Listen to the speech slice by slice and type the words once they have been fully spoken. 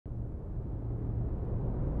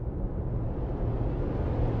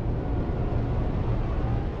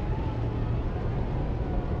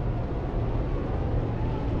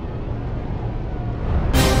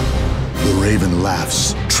raven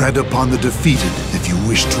laughs. Tread upon the defeated if you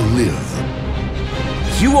wish to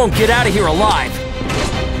live. You won't get out of here alive!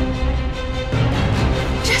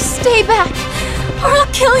 Just stay back, or I'll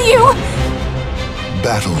kill you!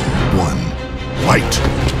 Battle 1. Fight!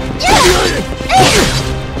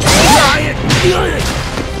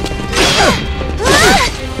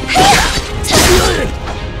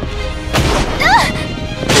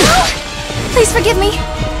 Please forgive me.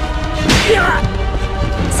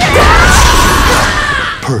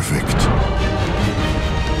 Perfect.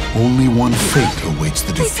 Only one fate awaits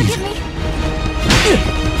the Please defeated. forgive me.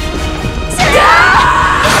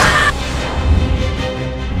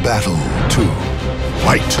 Battle 2.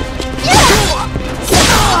 Fight!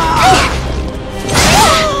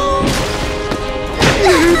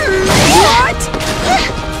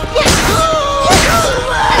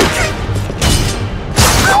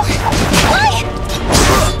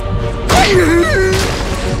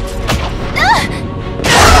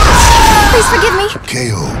 Please forgive me.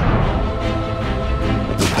 KO.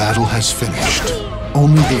 The battle has finished.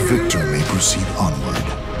 Only the victor may proceed onward.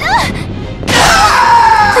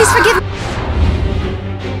 Please forgive me.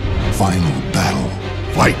 Final battle.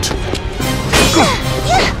 Fight!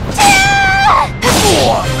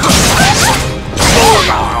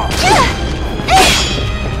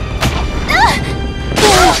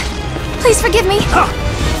 Please forgive me. Stay away!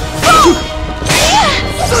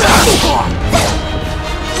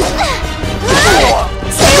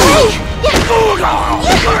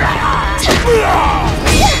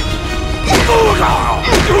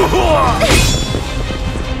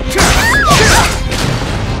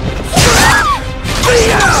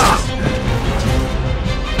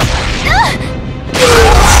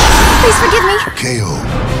 Please forgive me. KO.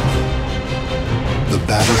 The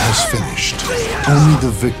battle has finished. Only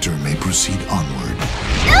the victor may proceed onward.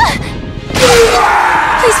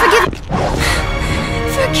 Please forgive me.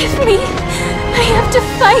 Forgive me. I have to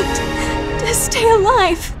fight to stay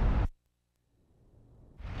alive.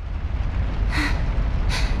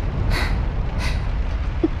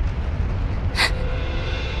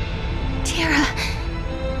 Tira,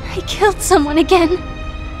 I killed someone again.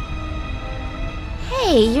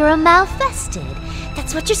 Hey, you're a malfested.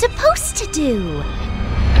 That's what you're supposed to do.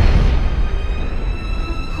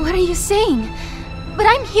 What are you saying? But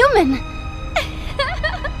I'm human.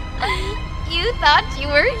 You thought you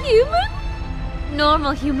were human?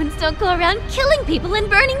 Normal humans don't go around killing people in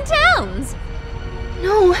burning towns.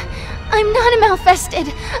 No, I'm not a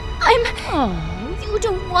malfested. Oh, you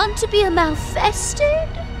don't want to be a malfested?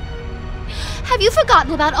 Have you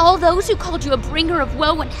forgotten about all those who called you a bringer of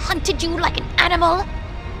woe and hunted you like an animal?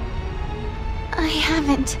 I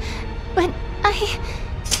haven't, but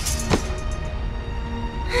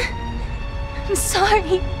I'm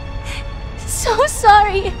sorry. So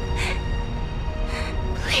sorry.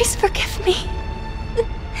 Please forgive me.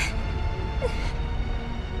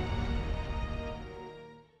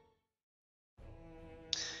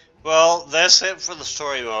 Well, that's it for the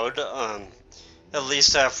story mode, at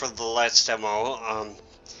least for the last demo.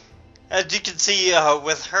 As you can see,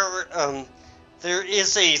 with her, there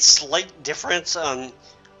is a slight difference,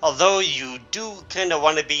 although you do kind of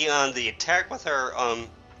want to be on the attack with her.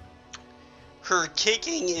 Her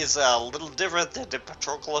kicking is a little different than the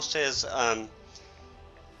Patroclus is.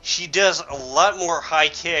 She does a lot more high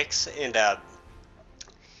kicks, and it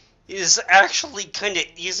is actually kind of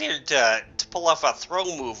easier to pull off a throw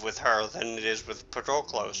move with her than it is with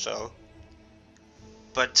Patroclus. So,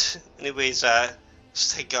 but anyways,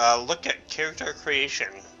 let's take a look at character creation.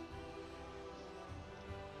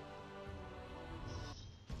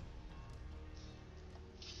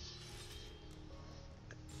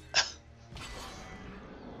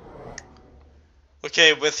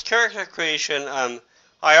 Okay, with character creation,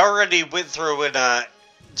 I already went through and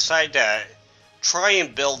decided to try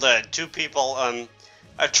and build two people.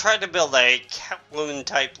 I tried to build a Catwoman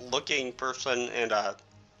type looking person, and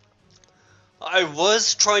I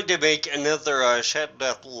was trying to make another Shadow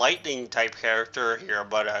Death Lightning type character here,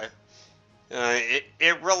 but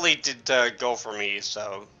it really did go for me.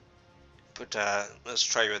 So, but let's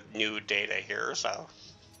try with new data here. So.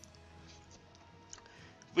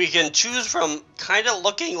 We can choose from kind of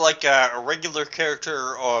looking like a regular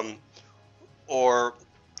character, or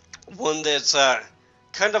one that's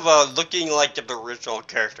kind of looking like the original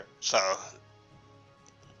character. So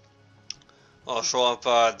I'll show up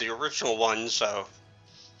the original one. So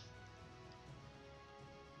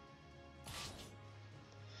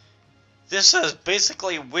this is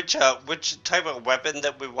basically which type of weapon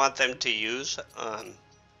that we want them to use.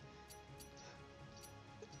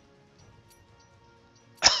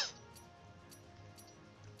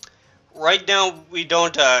 right now we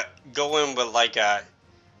don't go in with like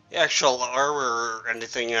actual armor or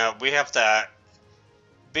anything. We have to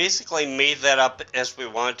basically made that up as we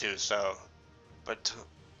want to. So, but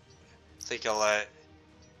I think I'll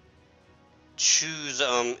choose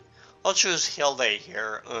I'll choose Hilde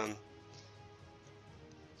here.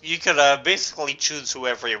 You could basically choose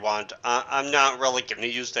whoever you want. I'm not really gonna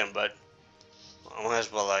use them, but I might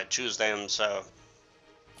as well choose them. So,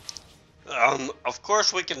 of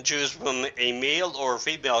course we can choose from a male or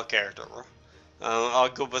female character. I'll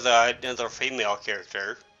go with another female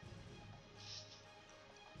character,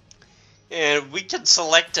 and we can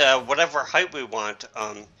select whatever height we want.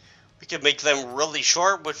 We can make them really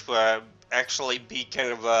short, which would actually be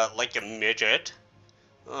kind of like a midget.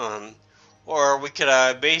 Or we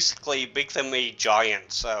could basically make them a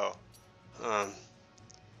giant. So,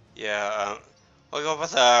 yeah, I'll go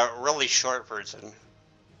with a really short person.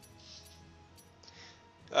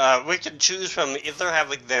 We can choose from either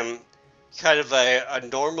having them kind of a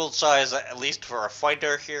normal size, at least for a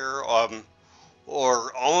fighter here,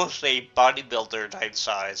 or almost a bodybuilder type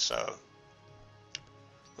size. So,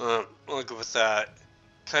 I'll go with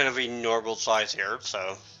kind of a normal size here.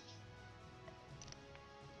 So.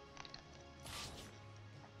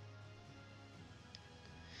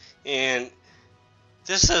 And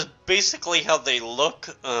this is basically how they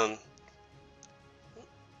look.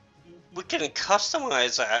 We can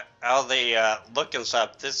customize how they look and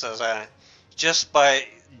stuff. This is just by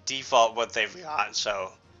default what they've got.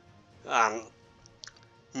 So,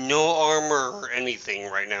 no armor or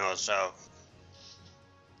anything right now. So,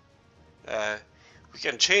 we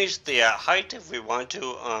can change the height if we want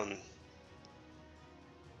to.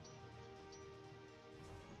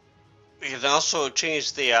 We can also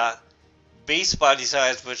change the base body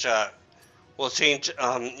size, which will change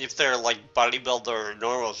if they're like bodybuilder or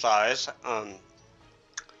normal size.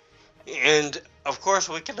 And of course,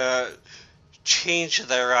 we can change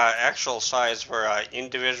their actual size for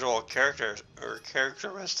individual characters or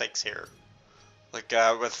characteristics here. Like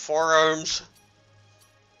with forearms,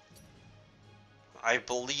 I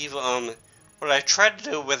believe what I tried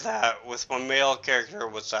to do with my male character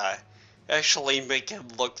was actually make him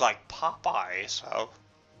look like Popeye, so.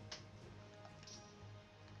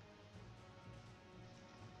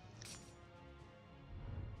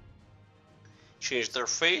 Change their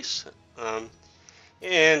face,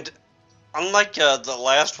 and unlike the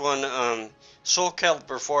last one, Soul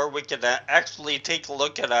Calibur 4, we can actually take a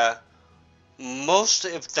look at most,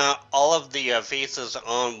 if not all, of the faces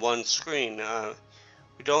on one screen.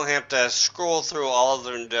 We don't have to scroll through all of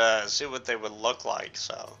them to see what they would look like,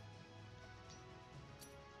 so.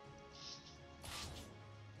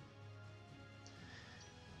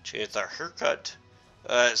 Change their haircut.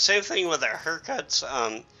 Same thing with our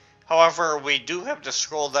haircuts. However, we do have to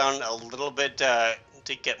scroll down a little bit to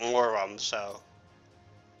get more of them, so.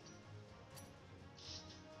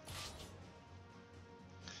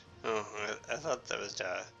 Oh, I thought that was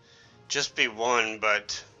just be one,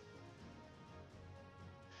 but.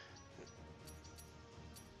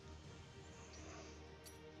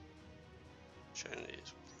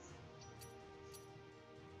 Chinese.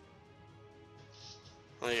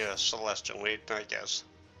 Oh yeah, Celestial Wait, I guess.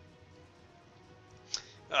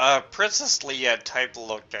 Princess Leia type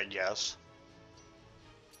look, I guess.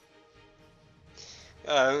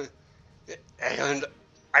 And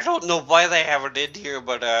I don't know why they have it in here,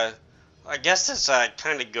 but I guess it's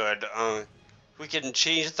kind of good. We can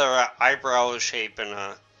change their eyebrow shape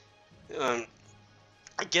and I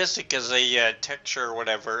guess it gives a texture or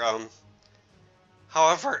whatever.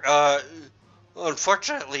 However,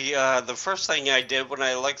 unfortunately, the first thing I did when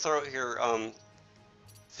I looked through here,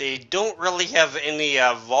 they don't really have any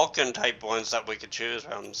Vulcan type ones that we could choose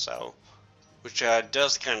from, so, which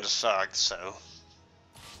does kind of suck, so.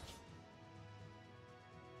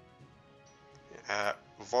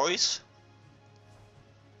 Voice?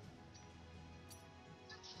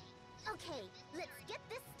 Okay, let's get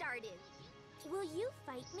this started. Will you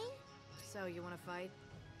fight me? So, you want to fight?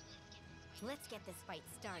 Let's get this fight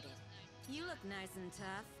started. You look nice and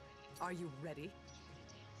tough. Are you ready?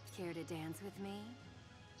 Care to dance with me?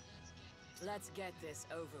 Let's get this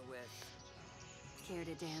over with. Care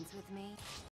to dance with me?